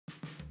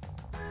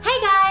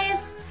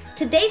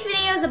Today's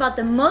video is about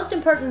the most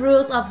important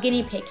rules of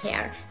guinea pig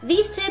care.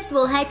 These tips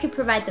will help you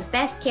provide the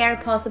best care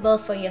possible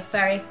for your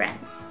furry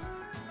friends.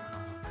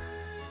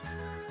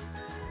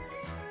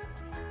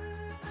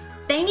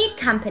 They need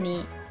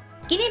company.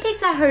 Guinea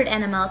pigs are herd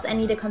animals and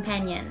need a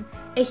companion.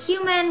 A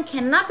human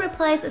cannot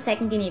replace a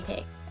second guinea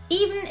pig.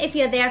 Even if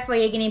you're there for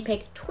your guinea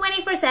pig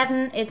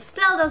 24/7, it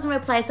still doesn't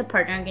replace a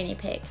partner guinea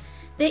pig.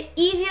 The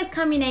easiest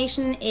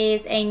combination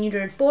is a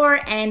neutered boar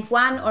and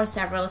one or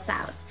several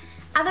sows.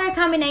 Other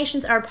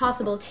combinations are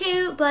possible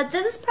too, but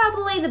this is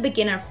probably the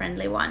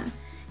beginner-friendly one.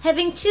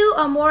 Having two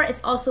or more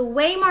is also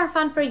way more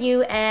fun for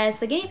you, as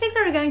the guinea pigs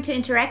are going to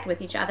interact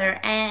with each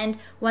other and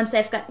once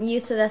they've gotten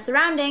used to their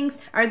surroundings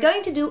are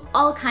going to do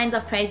all kinds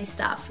of crazy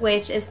stuff,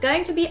 which is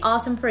going to be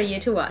awesome for you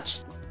to watch.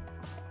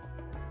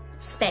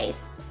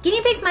 Space.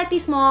 Guinea pigs might be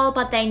small,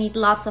 but they need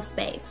lots of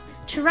space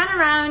to run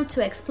around,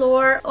 to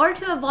explore, or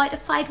to avoid a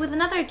fight with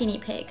another guinea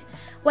pig.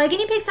 While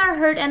guinea pigs are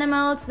herd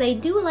animals, they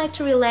do like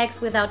to relax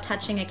without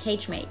touching a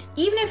cage mate.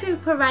 Even if you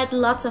provide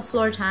lots of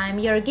floor time,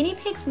 your guinea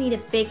pigs need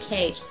a big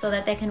cage so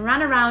that they can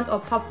run around or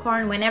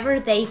popcorn whenever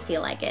they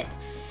feel like it.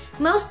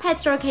 Most pet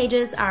store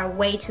cages are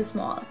way too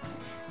small.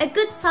 A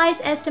good size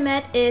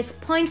estimate is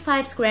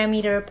 0.5 square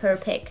meter per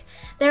pig.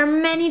 There are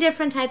many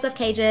different types of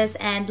cages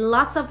and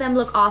lots of them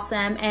look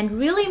awesome and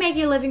really make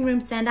your living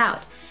room stand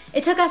out.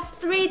 It took us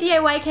 3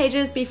 DIY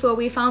cages before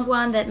we found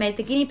one that made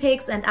the guinea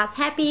pigs and us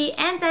happy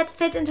and that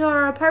fit into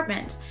our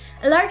apartment.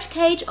 A large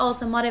cage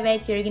also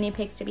motivates your guinea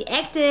pigs to be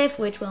active,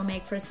 which will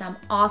make for some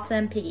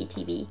awesome piggy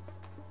TV.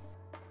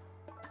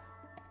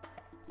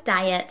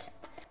 Diet.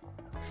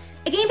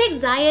 A guinea pig's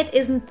diet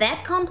isn't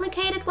that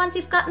complicated once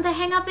you've gotten the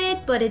hang of it,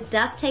 but it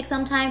does take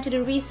some time to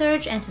do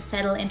research and to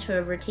settle into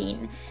a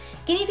routine.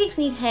 Guinea pigs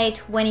need hay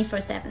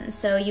 24/7,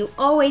 so you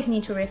always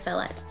need to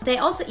refill it. They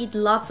also eat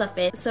lots of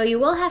it, so you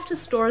will have to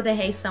store the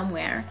hay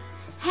somewhere.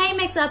 Hay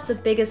makes up the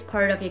biggest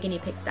part of your guinea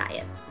pig's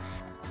diet.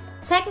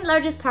 Second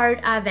largest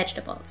part are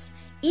vegetables.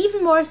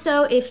 Even more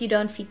so if you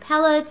don't feed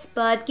pellets,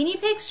 but guinea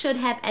pigs should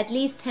have at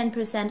least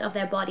 10% of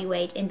their body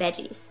weight in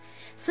veggies.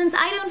 Since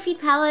I don't feed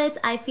pellets,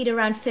 I feed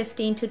around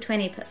 15 to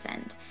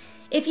 20%.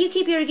 If you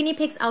keep your guinea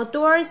pigs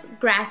outdoors,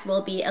 grass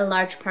will be a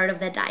large part of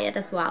their diet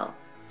as well.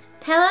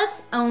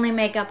 Pellets only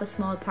make up a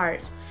small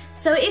part.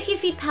 So if you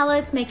feed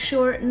pellets, make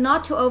sure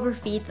not to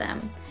overfeed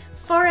them.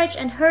 Forage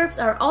and herbs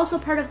are also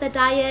part of the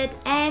diet,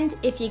 and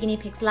if your guinea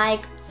pigs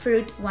like,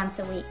 fruit once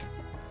a week.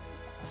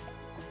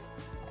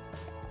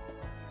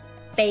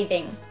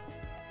 Bathing.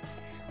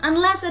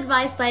 Unless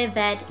advised by a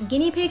vet,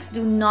 guinea pigs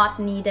do not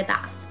need a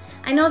bath.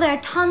 I know there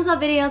are tons of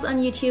videos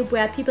on YouTube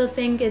where people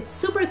think it's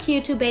super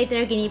cute to bathe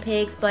their guinea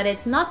pigs, but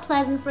it's not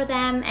pleasant for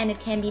them and it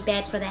can be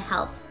bad for their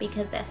health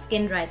because their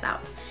skin dries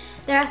out.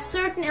 There are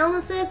certain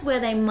illnesses where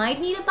they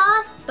might need a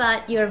bath,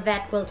 but your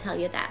vet will tell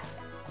you that.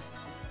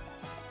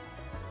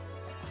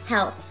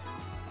 Health.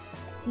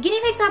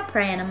 Guinea pigs are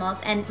prey animals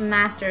and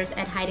masters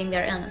at hiding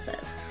their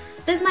illnesses.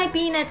 This might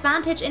be an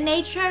advantage in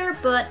nature,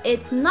 but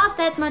it's not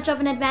that much of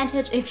an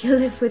advantage if you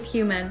live with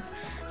humans.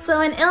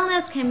 So an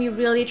illness can be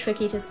really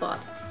tricky to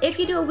spot. If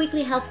you do a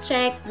weekly health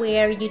check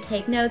where you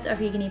take notes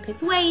of your guinea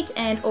pig's weight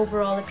and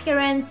overall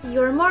appearance,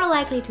 you're more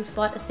likely to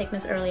spot a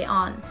sickness early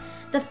on.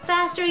 The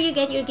faster you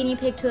get your guinea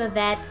pig to a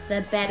vet,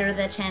 the better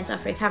the chance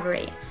of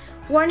recovery.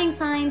 Warning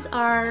signs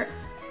are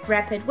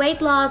rapid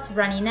weight loss,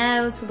 runny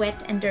nose,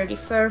 wet and dirty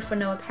fur for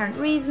no apparent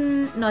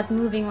reason, not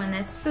moving when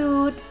there's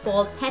food,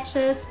 bald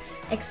patches,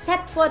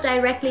 except for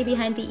directly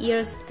behind the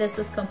ears, this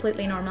is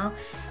completely normal.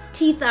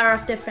 Teeth are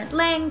of different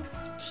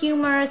lengths,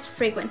 tumors,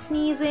 frequent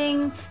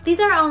sneezing. These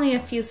are only a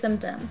few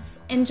symptoms.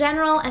 In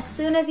general, as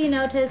soon as you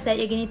notice that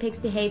your guinea pig's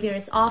behavior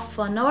is off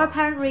for no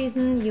apparent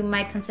reason, you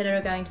might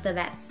consider going to the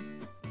vets.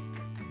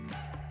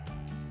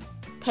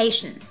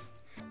 Patience.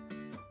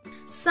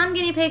 Some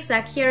guinea pigs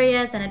are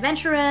curious and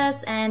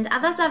adventurous, and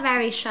others are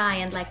very shy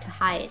and like to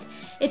hide.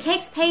 It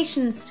takes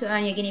patience to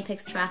earn your guinea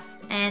pig's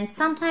trust, and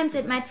sometimes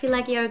it might feel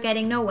like you're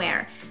getting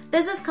nowhere.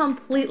 This is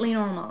completely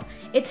normal.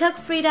 It took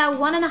Frida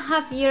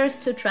 1.5 years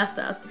to trust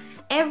us.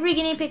 Every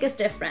guinea pig is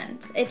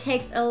different. It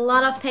takes a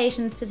lot of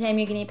patience to tame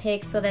your guinea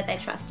pigs so that they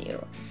trust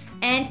you.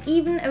 And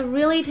even a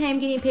really tame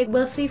guinea pig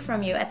will flee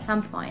from you at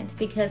some point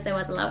because there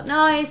was a loud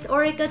noise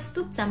or it got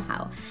spooked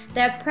somehow.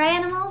 They're prey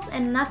animals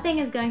and nothing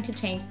is going to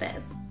change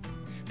this.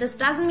 This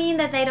doesn't mean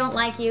that they don't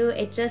like you,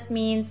 it just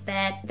means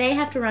that they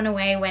have to run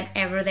away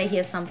whenever they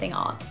hear something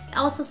odd.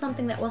 Also,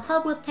 something that will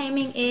help with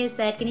taming is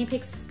that guinea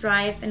pigs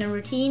thrive in a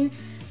routine,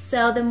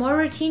 so the more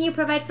routine you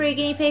provide for your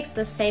guinea pigs,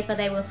 the safer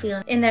they will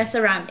feel in their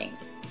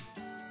surroundings.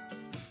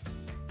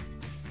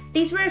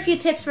 These were a few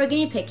tips for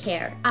guinea pig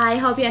care. I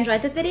hope you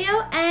enjoyed this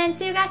video and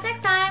see you guys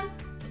next time!